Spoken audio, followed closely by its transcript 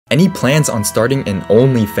Any plans on starting an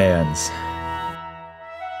OnlyFans?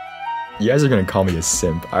 You guys are gonna call me a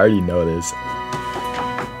simp. I already know this.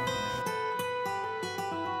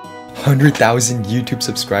 100,000 YouTube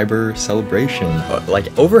subscriber celebration.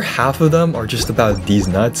 Like over half of them are just about these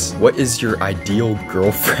nuts. What is your ideal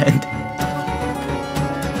girlfriend?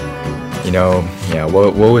 You know, yeah,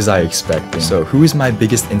 what was I expecting? So who is my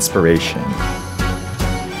biggest inspiration?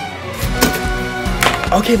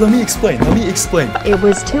 Okay, let me explain. It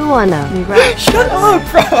was 2-1. Congrats. Shut up,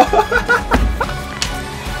 bro!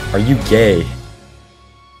 Are you gay?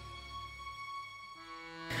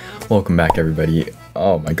 Welcome back, everybody.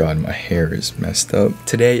 Oh my god, my hair is messed up.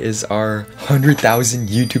 Today is our 100,000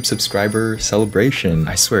 YouTube subscriber celebration.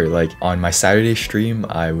 I swear, like, on my Saturday stream,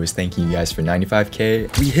 I was thanking you guys for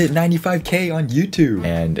 95k. We hit 95k on YouTube!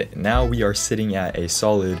 And now we are sitting at a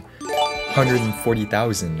solid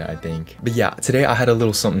 140,000, I think. But yeah, today I had a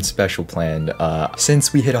little something special planned.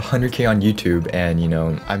 Since we hit 100k on YouTube, and you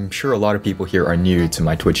know, I'm sure a lot of people here are new to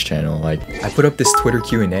my Twitch channel. Like, I put up this Twitter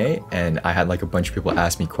Q&A, and I had like a bunch of people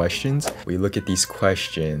ask me questions. We look at these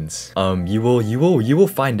questions. You will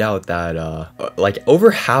find out that like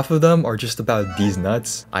over half of them are just about these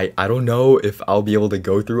nuts. I don't know if I'll be able to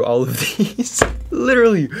go through all of these.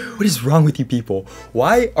 Literally, what is wrong with you people?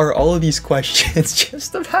 Why are all of these questions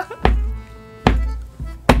just about?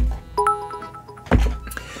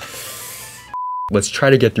 Let's try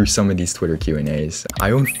to get through some of these Twitter Q&As.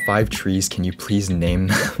 I own 5 trees, can you please name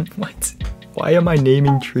them? What? Why am I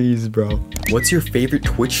naming trees, bro? What's your favorite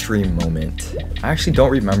Twitch stream moment? I actually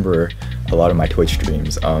don't remember a lot of my Twitch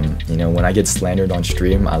streams. You know, when I get slandered on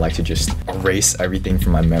stream, I like to just erase everything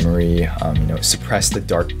from my memory, you know, suppress the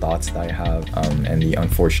dark thoughts that I have, and the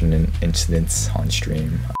unfortunate incidents on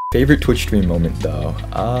stream. Favorite Twitch stream moment though?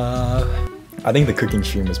 I think the cooking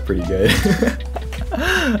stream was pretty good.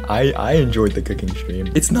 I enjoyed the cooking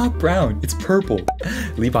stream. It's not brown, it's purple.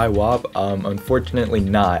 Levi Wop, unfortunately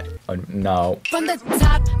not. No. From the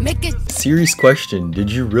top, make it. Serious question, did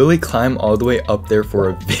you really climb all the way up there for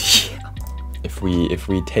a video? If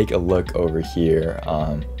we take a look over here,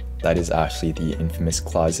 that is actually the infamous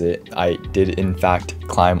closet. I did in fact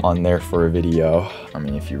climb on there for a video. I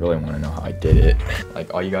mean, if you really want to know how I did it,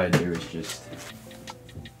 like all you gotta do is just.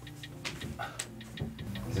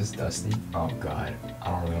 Is this dusty? Oh god, I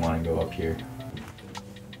don't really want to go up here.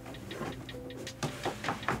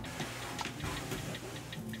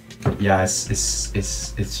 Yeah, it's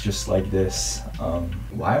just like this.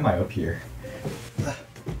 Why am I up here?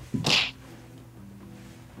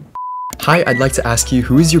 Hi, I'd like to ask you,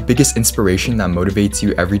 who is your biggest inspiration that motivates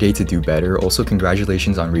you every day to do better? Also,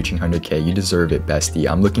 congratulations on reaching 100k. You deserve it, bestie.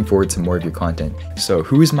 I'm looking forward to more of your content. So,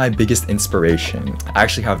 who is my biggest inspiration? I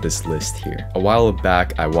actually have this list here. A while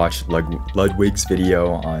back, I watched Ludwig's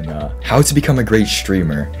video on how to become a great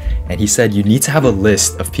streamer. And he said you need to have a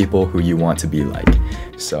list of people who you want to be like.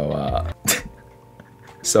 So,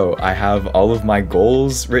 So I have all of my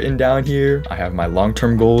goals written down here. I have my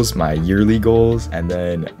long-term goals, my yearly goals, and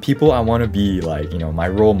then people I want to be like, you know, my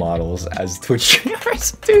role models as Twitch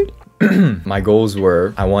streamers, dude. My goals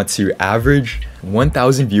were, I want to average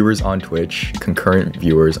 1,000 viewers on Twitch, concurrent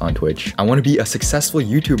viewers on Twitch. I want to be a successful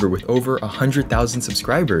YouTuber with over 100,000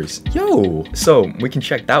 subscribers. Yo! So we can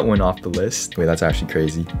check that one off the list. Wait, that's actually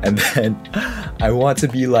crazy. And then I want to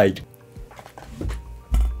be like,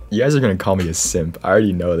 you guys are gonna call me a simp. I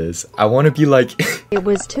already know this. I want to be like. It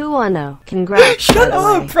was 2-1. Congrats. Shut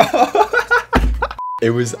up, bro.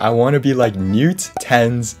 I want to be like Newt,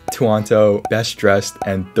 Tens, Tuanto, Best Dressed,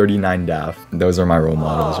 and 39 Daff. Those are my role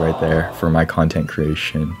models right there for my content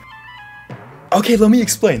creation. Okay, let me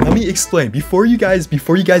explain. Before you guys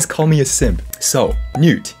call me a simp. So,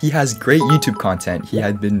 Newt, he has great YouTube content. He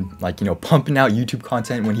had been like, you know, pumping out YouTube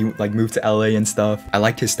content when he like moved to LA and stuff. I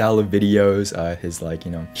liked his style of videos, his like,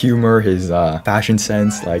 you know, humor, his fashion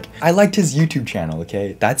sense. Like, I liked his YouTube channel,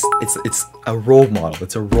 okay? It's a role model.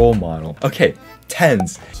 It's a role model. Okay,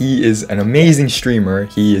 Tens, he is an amazing streamer.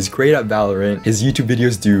 He is great at Valorant. His YouTube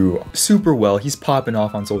videos do super well. He's popping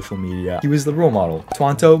off on social media. He was the role model.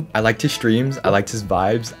 Tuanto, I liked his streams. I liked his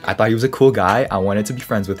vibes. I thought he was a cool guy. I wanted to be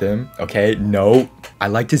friends with him. Okay, no. I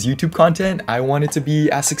liked his YouTube content. I wanted to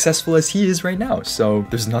be as successful as he is right now. So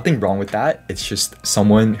there's nothing wrong with that. It's just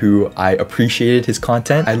someone who I appreciated his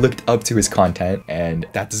content. I looked up to his content, and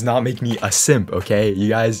that does not make me a simp, okay? You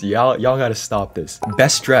guys, y'all gotta stop this.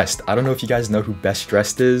 Best Dressed. I don't know if you guys know who Best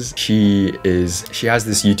Dressed is. She has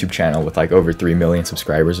this YouTube channel with like over 3 million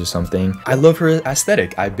subscribers or something. I love her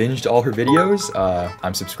aesthetic. I binged all her videos.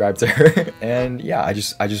 I'm subscribed to her. And yeah, I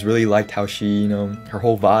just really liked how she, you know, her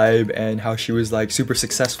whole vibe and how she was like super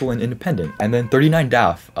successful and independent. And then 39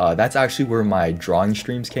 Daff, that's actually where my drawing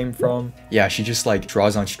streams came from. Yeah, she just like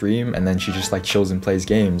draws on stream and then she just like chills and plays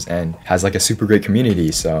games and has like a super great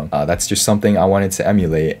community. So that's just something I wanted to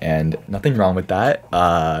emulate, and nothing wrong with that.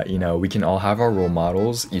 You know, we can all have our role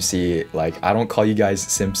models. You see, like, I don't call you guys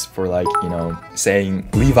simps for like, you know, saying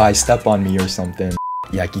Levi step on me or something.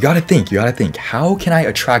 Yeah, you gotta think, how can I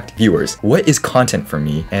attract viewers? What is content for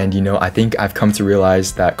me? And you know, I think I've come to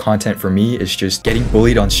realize that content for me is just getting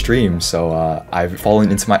bullied on stream. So I've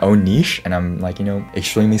fallen into my own niche, and I'm like, you know,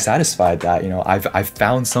 extremely satisfied that, you know, I've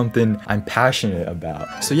found something I'm passionate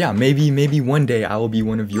about. So yeah, maybe one day I will be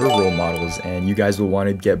one of your role models and you guys will want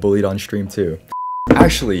to get bullied on stream too.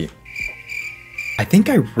 Actually, I think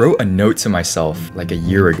I wrote a note to myself like a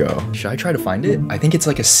year ago. Should I try to find it? I think it's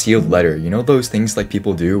like a sealed letter. You know those things like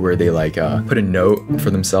people do where they like put a note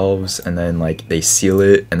for themselves and then like they seal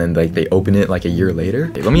it and then like they open it like a year later?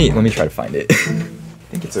 Okay, let me try to find it. I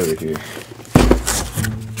think it's over here.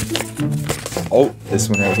 Oh, this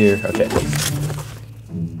one right here. Okay.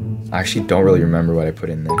 I actually don't really remember what I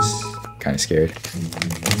put in this. Kind of scared.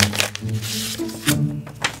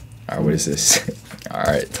 Alright, what is this?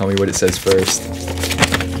 Alright, tell me what it says first.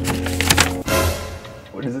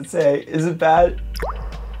 What does it say? Is it bad?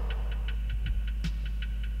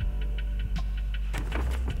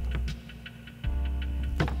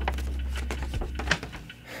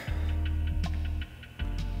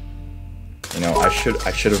 You know, I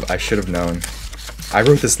should have known. I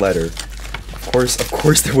wrote this letter. Of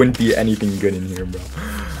course there wouldn't be anything good in here, bro.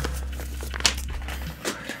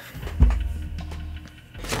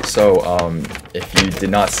 So, if you did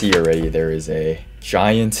not see already, there is a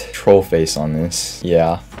giant troll face on this.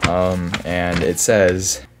 Yeah, and it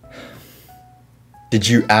says, "Did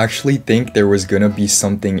you actually think there was gonna be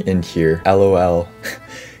something in here? LOL.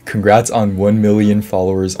 Congrats on 1 million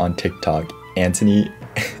followers on TikTok. Anthony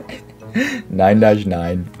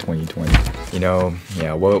 9-9 2020. You know,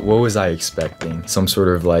 yeah, what was I expecting? Some sort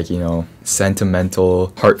of like, you know,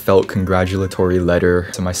 sentimental, heartfelt congratulatory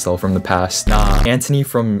letter to myself from the past. Nah, Anthony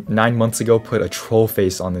from 9 months ago put a troll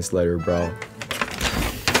face on this letter, bro.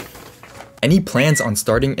 Any plans on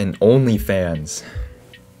starting an OnlyFans?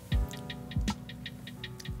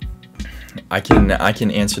 I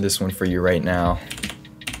can answer this one for you right now.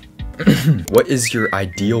 What is your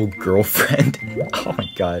ideal girlfriend? Oh my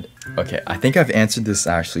god. Okay, I think I've answered this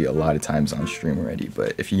actually a lot of times on stream already,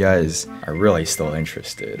 but if you guys are really still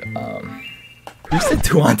interested, who said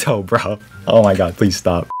Tuanto, bro? Oh my god, please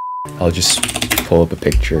stop. I'll just pull up a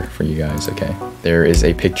picture for you guys, okay? There is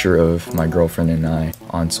a picture of my girlfriend and I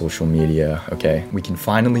on social media, okay? We can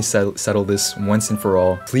finally settle this once and for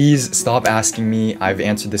all. Please stop asking me. I've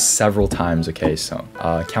answered this several times, okay? So,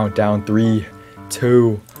 countdown 3,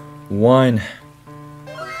 2, 1.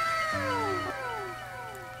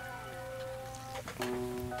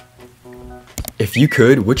 If you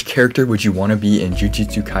could, which character would you want to be in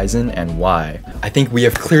Jujutsu Kaisen and why? I think we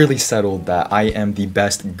have clearly settled that I am the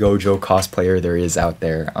best Gojo cosplayer there is out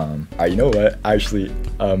there. You know what? Actually,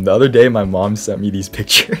 the other day my mom sent me these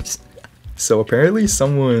pictures. So apparently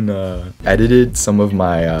someone edited some of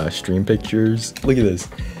my stream pictures. Look at this.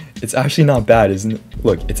 It's actually not bad, isn't it?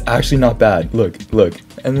 Look, it's actually not bad. Look.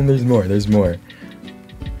 And then there's more.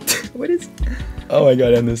 What is... Oh my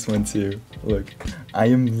god, and this one too. Look, I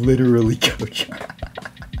am literally Gojo.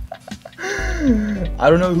 I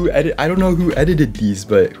don't know who edited these,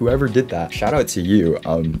 but whoever did that, shout out to you.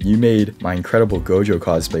 You made my incredible Gojo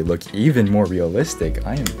cosplay look even more realistic.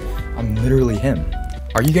 I'm literally him.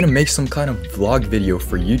 Are you gonna make some kind of vlog video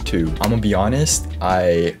for YouTube? I'm gonna be honest,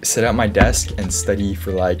 I sit at my desk and study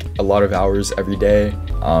for like a lot of hours every day,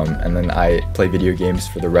 and then I play video games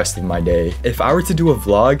for the rest of my day. If I were to do a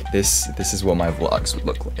vlog, this is what my vlogs would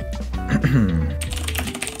look like.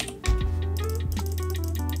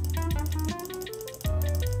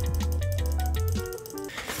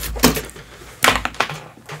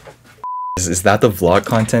 Is that the vlog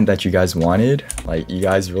content that you guys wanted? Like, you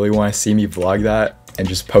guys really want to see me vlog that and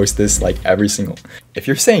just post this like every single... If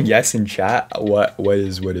you're saying yes in chat, what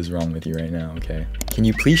is wrong with you right now, okay? Can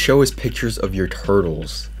you please show us pictures of your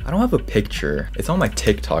turtles? I don't have a picture. It's on my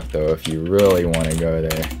TikTok though, if you really want to go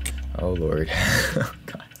there. Oh lord. Oh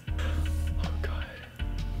god. Oh god.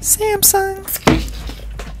 Samsung.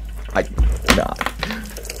 Nah.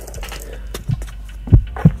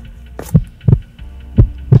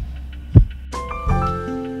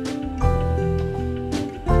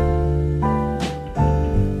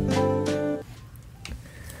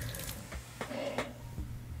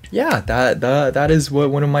 yeah, that is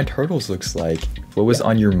what one of my turtles looks like. What was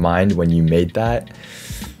on your mind when you made that?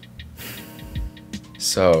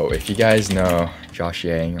 So if you guys know Josh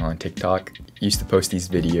Yang on TikTok, he used to post these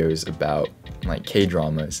videos about like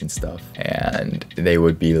K-dramas and stuff, and they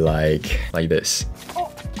would be like this.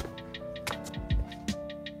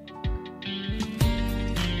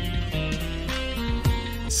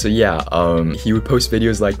 So yeah, he would post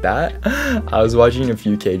videos like that. I was watching a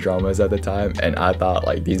few K-dramas at the time, and I thought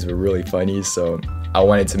like these were really funny, so I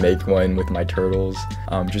wanted to make one with my turtles,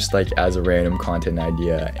 just like as a random content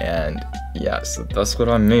idea. And yeah, so that's what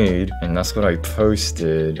I made, and that's what I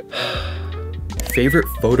posted. Favorite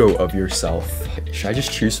photo of yourself? Should I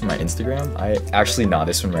just choose from my Instagram? Actually, not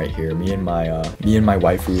this one right here. Me and my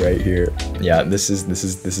waifu right here. Yeah, this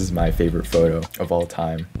is my favorite photo of all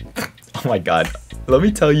time. Oh my god. Let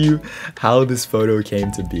me tell you how this photo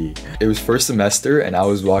came to be. It was first semester, and I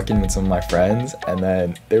was walking with some of my friends, and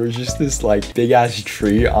then there was just this like big ass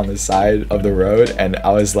tree on the side of the road, and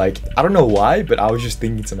I was like, I don't know why, but I was just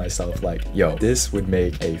thinking to myself like, yo, this would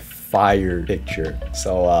make a fire picture.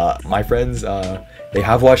 So my friends, they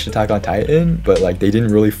have watched Attack on Titan, but like they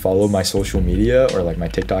didn't really follow my social media or like my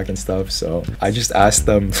TikTok and stuff, so I just asked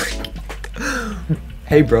them,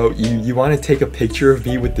 hey bro, you want to take a picture of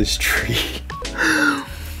me with this tree?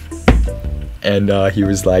 And he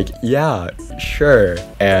was like, yeah, sure.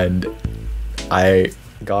 And I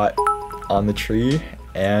got on the tree,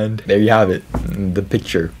 and there you have it, the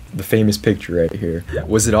picture, the famous picture right here.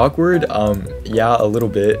 Was it awkward? Yeah, a little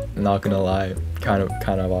bit, not gonna lie, kind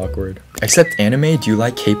of awkward. Except anime, do you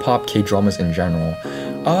like K-pop, K-dramas in general?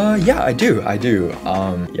 Yeah, I do.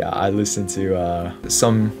 Yeah, I listen to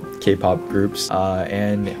some K-pop groups,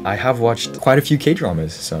 and I have watched quite a few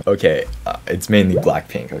K-dramas, so okay, it's mainly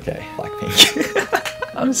Blackpink, okay, Blackpink.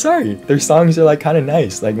 I'm sorry, their songs are like kind of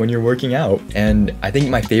nice, like when you're working out. And I think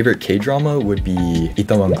my favorite K-drama would be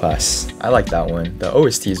Itaewon Class. I like that one. The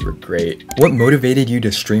OSTs were great. What motivated you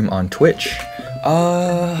to stream on Twitch?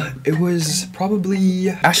 It was probably,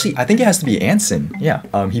 actually, I think it has to be Anson. Yeah,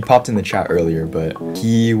 he popped in the chat earlier, but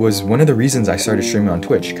he was one of the reasons I started streaming on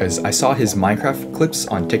Twitch, because I saw his Minecraft clips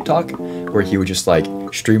on TikTok, where he would just like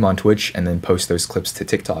stream on Twitch and then post those clips to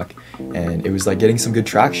TikTok, and it was like getting some good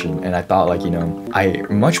traction. And I thought like, you know, I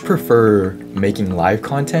much prefer making live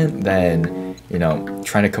content than, you know,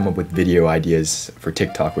 trying to come up with video ideas for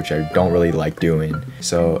TikTok, which I don't really like doing.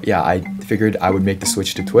 So yeah, I figured I would make the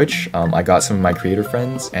switch to Twitch. I got some of my creator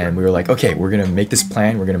friends, and we were like, okay, we're gonna make this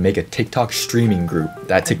plan. We're gonna make a TikTok streaming group.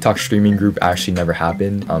 That TikTok streaming group actually never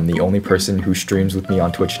happened. The only person who streams with me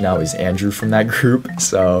on Twitch now is Andrew from that group.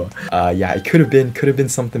 So yeah, it could have been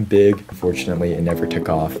something big. Unfortunately, it never took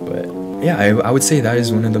off, but yeah, I would say that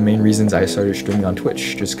is one of the main reasons I started streaming on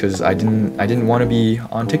Twitch, just because I didn't want to be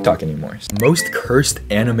on TikTok anymore. Most cursed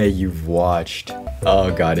anime you've watched?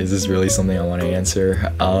 Oh god, is this really something I want to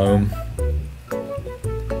answer?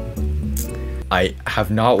 I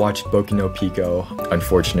have not watched Boku no Pico,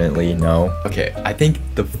 unfortunately, no. Okay, I think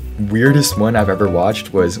the weirdest one I've ever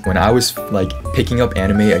watched was when I was like picking up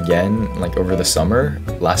anime again, like over the summer,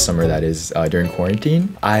 last summer that is, during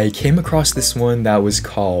quarantine. I came across this one that was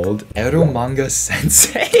called Eromanga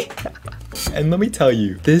Sensei. And let me tell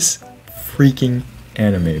you, this freaking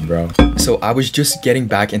anime, bro. So I was just getting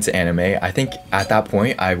back into anime. I think at that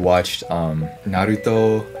point I watched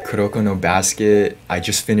Naruto, Kuroko no Basket. I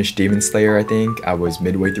just finished Demon Slayer, I think. I was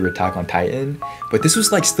midway through Attack on Titan. But this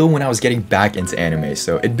was like still when I was getting back into anime.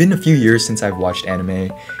 So it'd been a few years since I've watched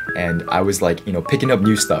anime, and I was like, you know, picking up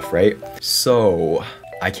new stuff, right? So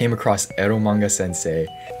I came across Eromanga Sensei.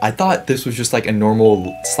 I thought this was just like a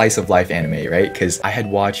normal slice of life anime, right? Because I had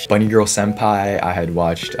watched Bunny Girl Senpai, I had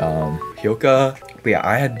watched Hyoka. But yeah,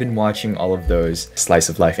 I had been watching all of those slice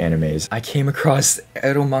of life animes. I came across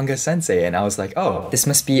Eromanga Sensei, and I was like, oh, this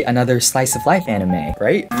must be another slice of life anime,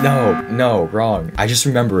 right? No, wrong. I just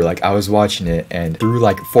remember like I was watching it, and through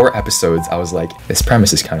like 4 episodes, I was like, this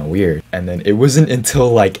premise is kind of weird. And then it wasn't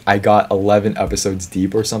until like I got 11 episodes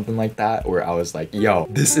deep or something like that, where I was like, yo,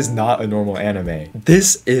 this is not a normal anime.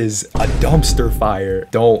 This is a dumpster fire.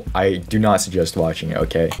 I do not suggest watching it,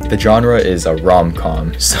 okay? The genre is a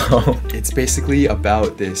rom-com, so it's basically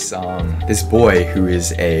about this boy who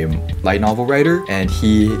is a light novel writer, and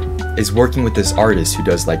he is working with this artist who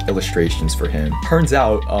does like illustrations for him. Turns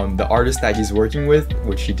out the artist that he's working with,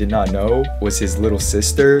 which he did not know, was his little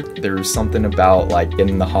sister. There was something about like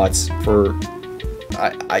getting the hots for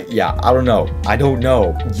yeah, I don't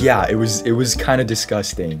know. Yeah, it was kind of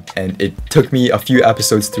disgusting, and it took me a few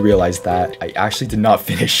episodes to realize that. I actually did not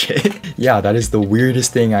finish it. Yeah, that is the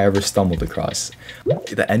weirdest thing I ever stumbled across.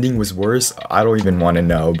 The ending was worse. I don't even want to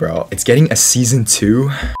know, bro. It's getting a season 2.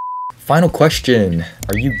 Final question.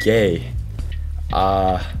 Are you gay?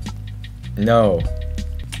 No.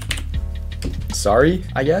 Sorry,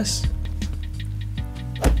 I guess?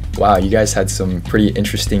 Wow, you guys had some pretty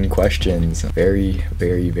interesting questions. Very,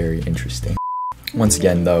 very, very interesting. Once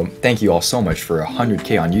again though, thank you all so much for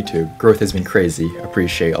 100K on YouTube. Growth has been crazy.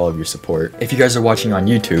 Appreciate all of your support. If you guys are watching on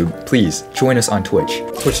YouTube, please join us on Twitch.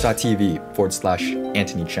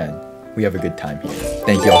 Twitch.tv/Anthony Chen. We have a good time here.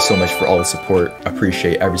 Thank you all so much for all the support.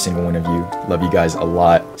 Appreciate every single one of you. Love you guys a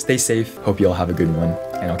lot. Stay safe. Hope you all have a good one.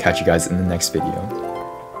 And I'll catch you guys in the next video.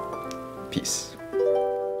 Peace.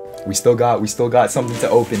 We still got something to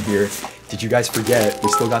open here. Did you guys forget? We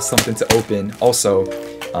still got something to open. Also,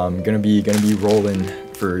 gonna be rolling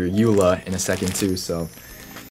for Eula in a second too, so